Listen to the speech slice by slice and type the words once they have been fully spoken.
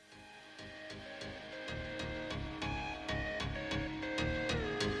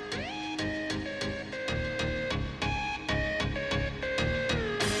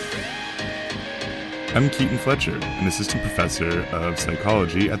I'm Keaton Fletcher, an assistant professor of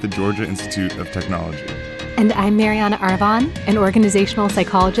psychology at the Georgia Institute of Technology. And I'm Mariana Arvon, an organizational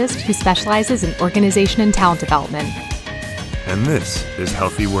psychologist who specializes in organization and talent development. And this is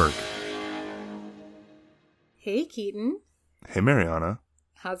Healthy Work. Hey, Keaton. Hey, Mariana.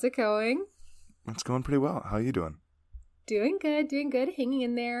 How's it going? It's going pretty well. How are you doing? Doing good, hanging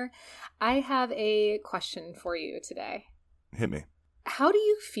in there. I have a question for you today. Hit me. How do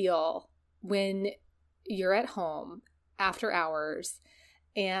you feel when you're at home after hours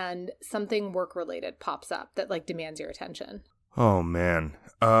and something work-related pops up that demands your attention? Oh, man.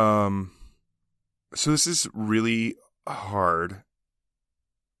 So this is really hard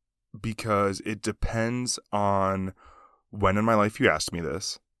because it depends on when in my life you asked me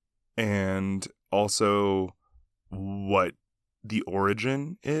this, and also what the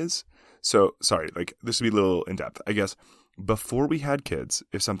origin is. So, sorry, this would be a little in-depth. I guess before we had kids,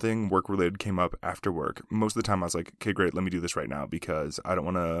 if something work-related came up after work, most of the time I was like, okay, great, let me do this right now because I don't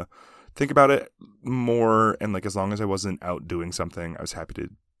want to think about it more. And as long as I wasn't out doing something, I was happy to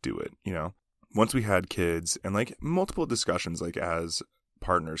do it, Once we had kids and multiple discussions as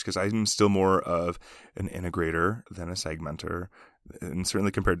partners, because I'm still more of an integrator than a segmenter, and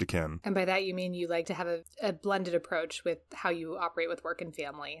certainly compared to Kim. And by that you mean you like to have a blended approach with how you operate with work and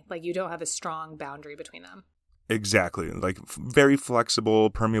family. You don't have a strong boundary between them. Exactly. Very flexible,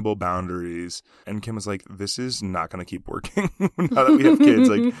 permeable boundaries. And Kim was like, this is not going to keep working now that we have kids.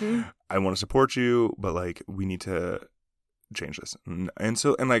 I want to support you, but we need to change this. And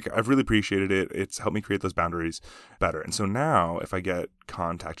so, I've really appreciated it. It's helped me create those boundaries better. And so now if I get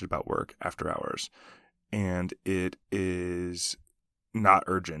contacted about work after hours and it is not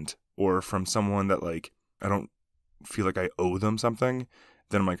urgent or from someone that I don't feel like I owe them something,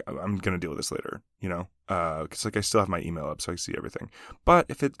 then I'm I'm going to deal with this later, because I still have my email up so I see everything. But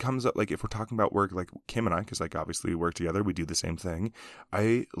if it comes up, if we're talking about work, Kim and I, because obviously we work together, we do the same thing.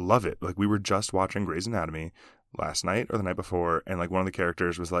 I love it. We were just watching Grey's Anatomy last night or the night before, and one of the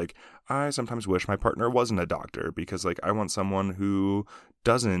characters was I sometimes wish my partner wasn't a doctor because I want someone who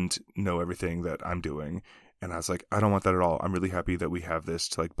doesn't know everything that I'm doing. And I was like, I don't want that at all. I'm really happy that we have this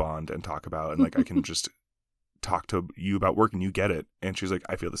to bond and talk about, and I can just talk to you about work and you get it. And she's like,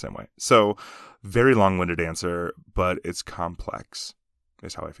 I feel the same way. So very long-winded answer, but it's complex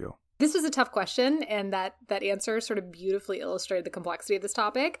is how I feel. This was a tough question, and that answer sort of beautifully illustrated the complexity of this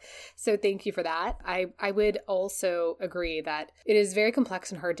topic. So thank you for that. I would also agree that it is very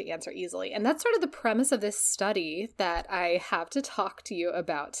complex and hard to answer easily. And that's sort of the premise of this study that I have to talk to you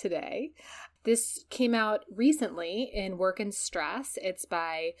about today. This came out recently in Work and Stress. It's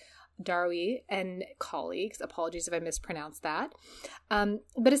by Darwi and colleagues. Apologies if I mispronounced that.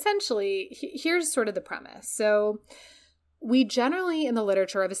 But essentially, here's sort of the premise. So we generally in the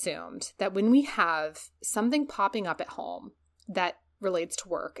literature have assumed that when we have something popping up at home that relates to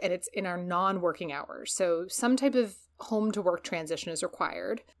work and it's in our non-working hours, so some type of home to work transition is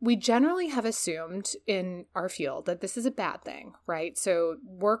required, we generally have assumed in our field that this is a bad thing, right? So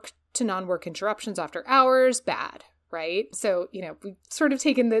work to non-work interruptions after hours, bad. Right? So, we've sort of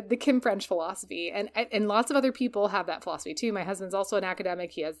taken the Kim French philosophy, and lots of other people have that philosophy too. My husband's also an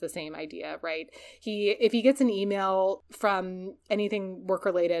academic. He has the same idea, right? If he gets an email from anything work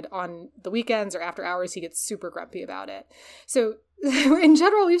related on the weekends or after hours, he gets super grumpy about it. So in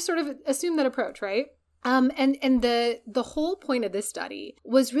general, we've sort of assumed that approach, right? And the whole point of this study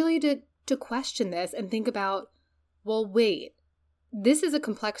was really to question this and think about, well, wait, this is a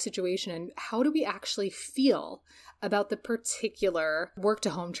complex situation, and how do we actually feel about the particular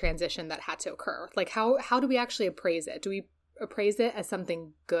work-to-home transition that had to occur? How do we actually appraise it? Do we appraise it as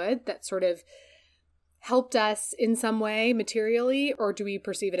something good that sort of helped us in some way materially, or do we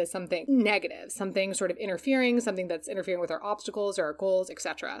perceive it as something negative, something sort of interfering, something that's interfering with our obstacles or our goals,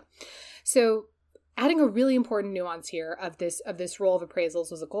 etc.? So adding a really important nuance here of this role of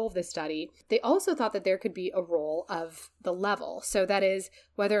appraisals was a goal of this study. They also thought that there could be a role of the level. So that is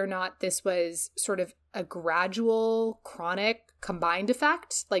whether or not this was sort of a gradual, chronic, combined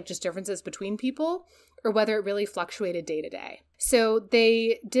effect, just differences between people, or whether it really fluctuated day to day. So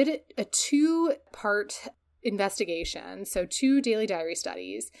they did a two-part investigation, so 2 daily diary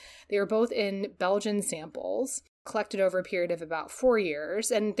studies. They were both in Belgian samples, collected over a period of about 4 years,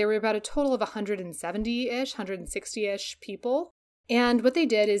 and there were about a total of 170-ish, 160-ish people. And what they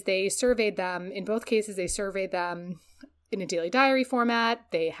did is they surveyed them. In both cases, they surveyed them in a daily diary format.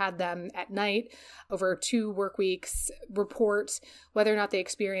 They had them at night over 2 work weeks report whether or not they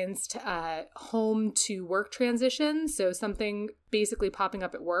experienced home to work transition. So something basically popping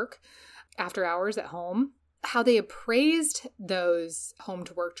up at work after hours at home. how they appraised those home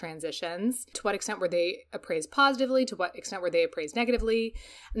to work transitions. To what extent were they appraised positively? To what extent were they appraised negatively?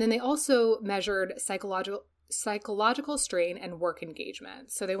 And then they also measured psychological strain and work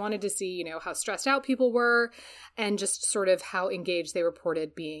engagement. So they wanted to see, how stressed out people were and just sort of how engaged they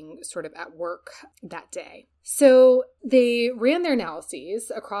reported being sort of at work that day. So they ran their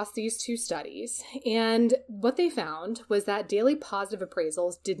analyses across these two studies, and what they found was that daily positive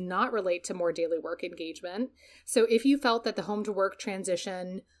appraisals did not relate to more daily work engagement. So if you felt that the home to work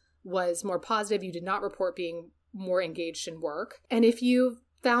transition was more positive, you did not report being more engaged in work. And if you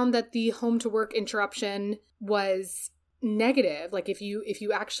found that the home to work interruption was negative, like if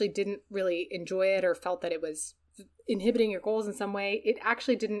you actually didn't really enjoy it or felt that it was inhibiting your goals in some way, it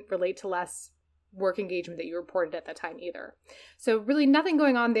actually didn't relate to less work engagement that you reported at that time either. So really nothing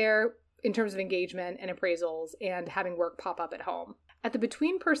going on there in terms of engagement and appraisals and having work pop up at home. At the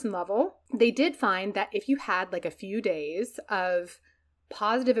between person level, they did find that if you had like a few days of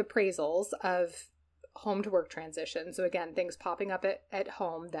positive appraisals of home to work transition, so again, things popping up at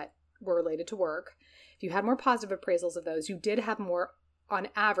home that were related to work, if you had more positive appraisals of those, you did have more, on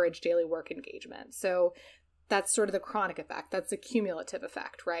average, daily work engagement. So that's sort of the chronic effect. That's the cumulative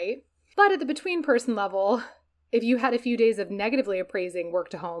effect, right? But at the between person level, if you had a few days of negatively appraising work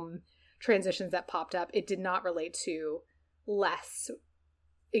to home transitions that popped up, it did not relate to less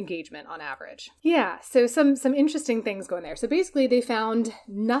engagement on average. Yeah, so some interesting things going there. So basically they found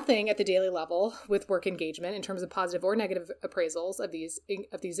nothing at the daily level with work engagement in terms of positive or negative appraisals of these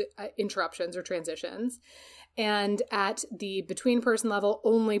interruptions or transitions. And at the between person level,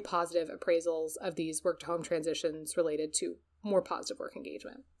 only positive appraisals of these work to home transitions related to more positive work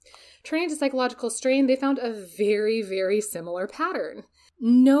engagement. Turning to psychological strain, they found a very, very similar pattern.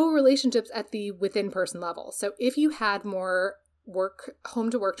 No relationships at the within person level. So if you had more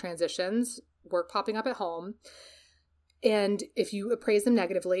home to work transitions, work popping up at home, and if you appraise them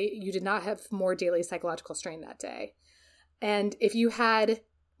negatively, you did not have more daily psychological strain that day. And if you had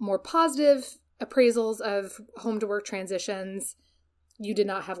more positive appraisals of home to work transitions, you did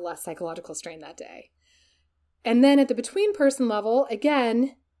not have less psychological strain that day. And then at the between person level,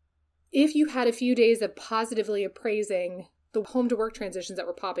 again, if you had a few days of positively appraising the home to work transitions that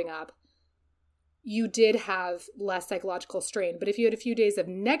were popping up, you did have less psychological strain. But if you had a few days of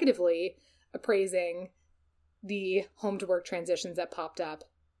negatively appraising the home to work transitions that popped up,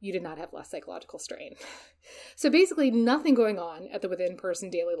 you did not have less psychological strain. So basically nothing going on at the within person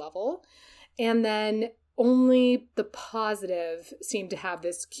daily level. And then only the positive seemed to have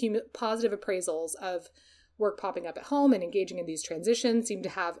this positive appraisals of work popping up at home and engaging in these transitions seemed to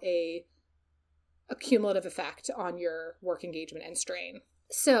have a cumulative effect on your work engagement and strain.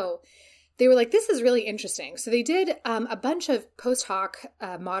 So they were like, this is really interesting. So they did a bunch of post hoc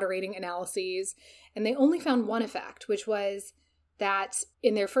moderating analyses, and they only found one effect, which was that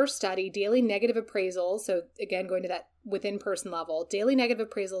in their first study, daily negative appraisals, so again, going to that within person level, daily negative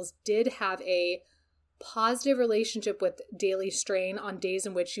appraisals did have a positive relationship with daily strain on days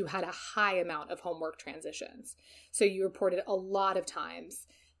in which you had a high amount of homework transitions. So you reported a lot of times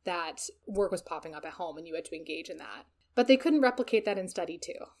that work was popping up at home and you had to engage in that. But they couldn't replicate that in study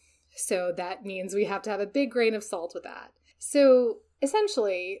 2. So that means we have to have a big grain of salt with that. So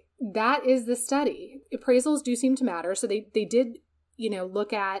essentially, that is the study. Appraisals do seem to matter. So they did,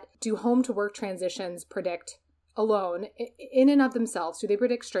 look at, do home to work transitions predict alone in and of themselves? Do they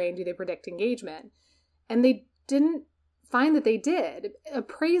predict strain? Do they predict engagement? And they didn't find that they did.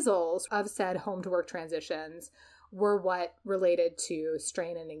 Appraisals of said home to work transitions were what related to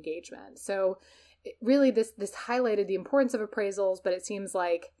strain and engagement. So really this highlighted the importance of appraisals, but it seems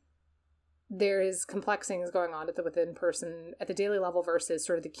like there is complex things going on at the within person at the daily level versus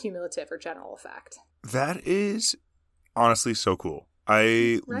sort of the cumulative or general effect. That is honestly so cool.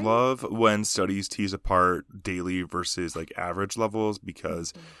 I love when studies tease apart daily versus like average levels,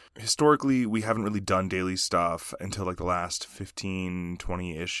 because historically we haven't really done daily stuff until like the last 15,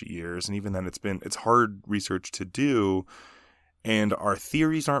 20-ish years. And even then it's hard research to do. And our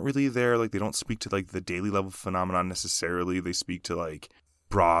theories aren't really there. Like they don't speak to like the daily level phenomenon necessarily. They speak to like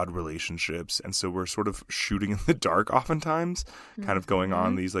broad relationships. And so we're sort of shooting in the dark oftentimes, kind of going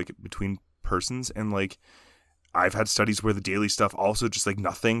on these like between persons. And like I've had studies where the daily stuff also just like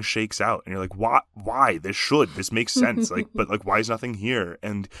nothing shakes out. And you're like, why? This makes sense. Like, but like, why is nothing here?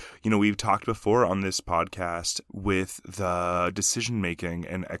 And, we've talked before on this podcast with the decision making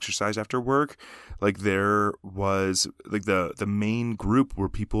and exercise after work. Like there was like the main group were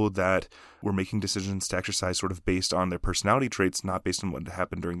people that were making decisions to exercise sort of based on their personality traits, not based on what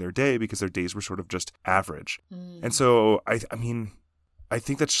happened during their day, because their days were sort of just average. And so, I mean, I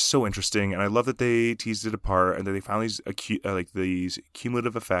think that's just so interesting, and I love that they teased it apart and that they found these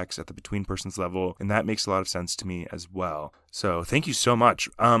cumulative effects at the between persons level, and that makes a lot of sense to me as well. So thank you so much.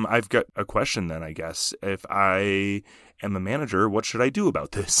 I've got a question then, I guess. If I am a manager, what should I do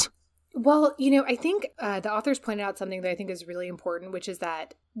about this? Well, I think the authors pointed out something that I think is really important, which is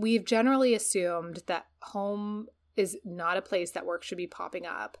that we've generally assumed that home is not a place that work should be popping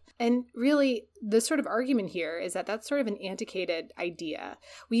up. And really, the sort of argument here is that that's sort of an antiquated idea.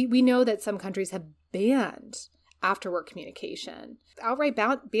 We know that some countries have banned after-work communication, outright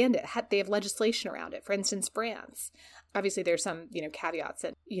banned it. They have legislation around it. For instance, France. Obviously, there's some, caveats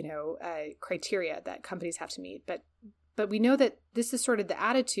and, criteria that companies have to meet. But we know that this is sort of the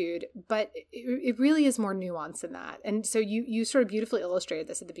attitude, but it really is more nuanced than that. And so you sort of beautifully illustrated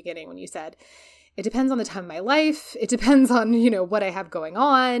this at the beginning when you said, it depends on the time of my life. It depends on, what I have going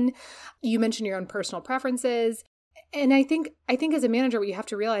on. You mentioned your own personal preferences. And I think as a manager, what you have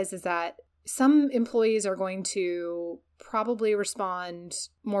to realize is that some employees are going to probably respond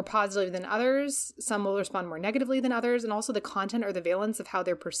more positively than others. Some will respond more negatively than others. And also the content or the valence of how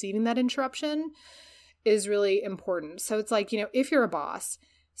they're perceiving that interruption is really important. So it's like, if you're a boss,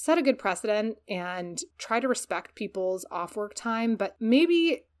 set a good precedent and try to respect people's off-work time, but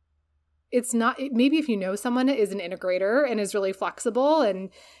maybe if you know someone is an integrator and is really flexible and,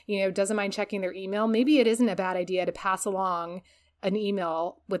 doesn't mind checking their email, maybe it isn't a bad idea to pass along an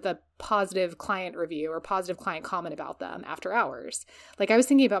email with a positive client review or positive client comment about them after hours. Like I was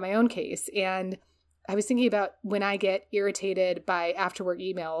thinking about my own case, and I was thinking about when I get irritated by after work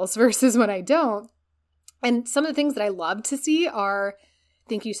emails versus when I don't. And some of the things that I love to see are,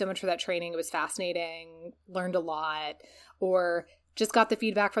 thank you so much for that training. It was fascinating, learned a lot, or just got the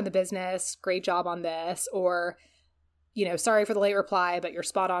feedback from the business. Great job on this. Or, sorry for the late reply, but you're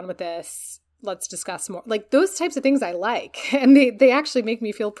spot on with this. Let's discuss more. Like those types of things I like. And they actually make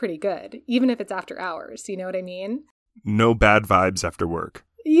me feel pretty good, even if it's after hours. You know what I mean? No bad vibes after work.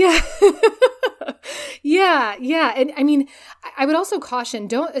 Yeah. Yeah. And I mean, I would also caution,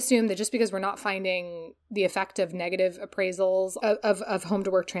 don't assume that just because we're not finding the effect of negative appraisals of home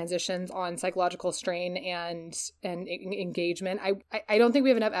to work transitions on psychological strain and engagement. I don't think we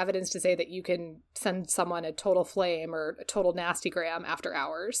have enough evidence to say that you can send someone a total flame or a total nastygram after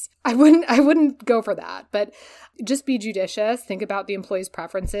hours. I wouldn't go for that, but just be judicious. Think about the employee's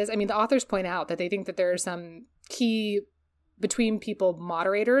preferences. I mean, the authors point out that they think that there are some key between people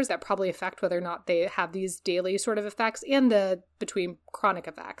moderators that probably affect whether or not they have these daily sort of effects, and the between chronic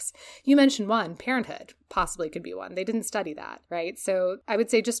effects. You mentioned one, parenthood possibly could be one. They didn't study that, right? So I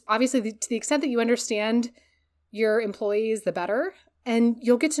would say just obviously to the extent that you understand your employees, the better. And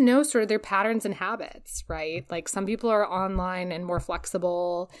you'll get to know sort of their patterns and habits, right? Like some people are online and more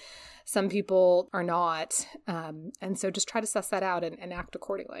flexible. Some people are not. And so just try to suss that out and act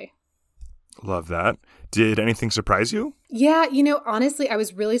accordingly. Love that. Did anything surprise you? Yeah, honestly, I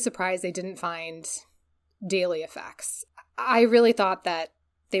was really surprised they didn't find daily effects. I really thought that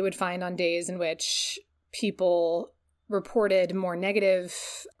they would find on days in which people reported more negative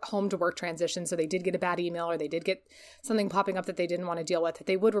home to work transitions, so they did get a bad email or they did get something popping up that they didn't want to deal with, that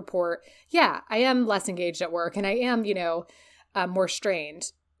they would report, yeah, I am less engaged at work and I am, more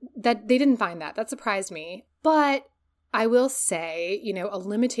strained. That they didn't find that. That surprised me. But I will say, a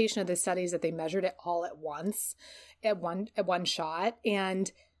limitation of the study is that they measured it all at once, at one shot.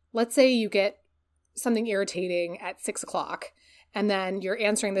 And let's say you get something irritating at 6:00 and then you're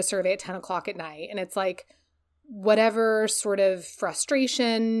answering the survey at 10:00 at night. And it's like, whatever sort of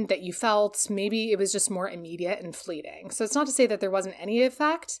frustration that you felt, maybe it was just more immediate and fleeting. So it's not to say that there wasn't any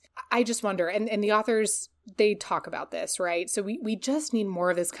effect. I just wonder, and the authors, they talk about this, right? So we just need more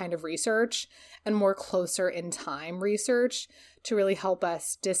of this kind of research and more closer in time research to really help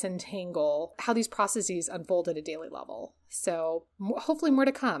us disentangle how these processes unfold at a daily level. So hopefully more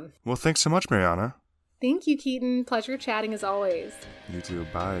to come. Well, thanks so much, Mariana. Thank you, Keaton. Pleasure chatting as always. You too.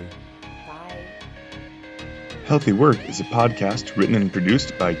 Bye. Bye. Healthy Work is a podcast written and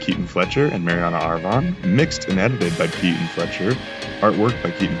produced by Keaton Fletcher and Mariana Arvon, mixed and edited by Keaton Fletcher, artwork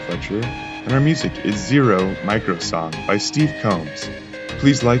by Keaton Fletcher, and our music is Zero Micro Song by Steve Combs.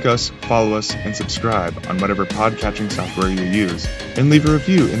 Please like us, follow us, and subscribe on whatever podcatching software you use, and leave a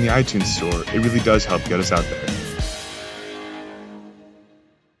review in the iTunes store. It really does help get us out there.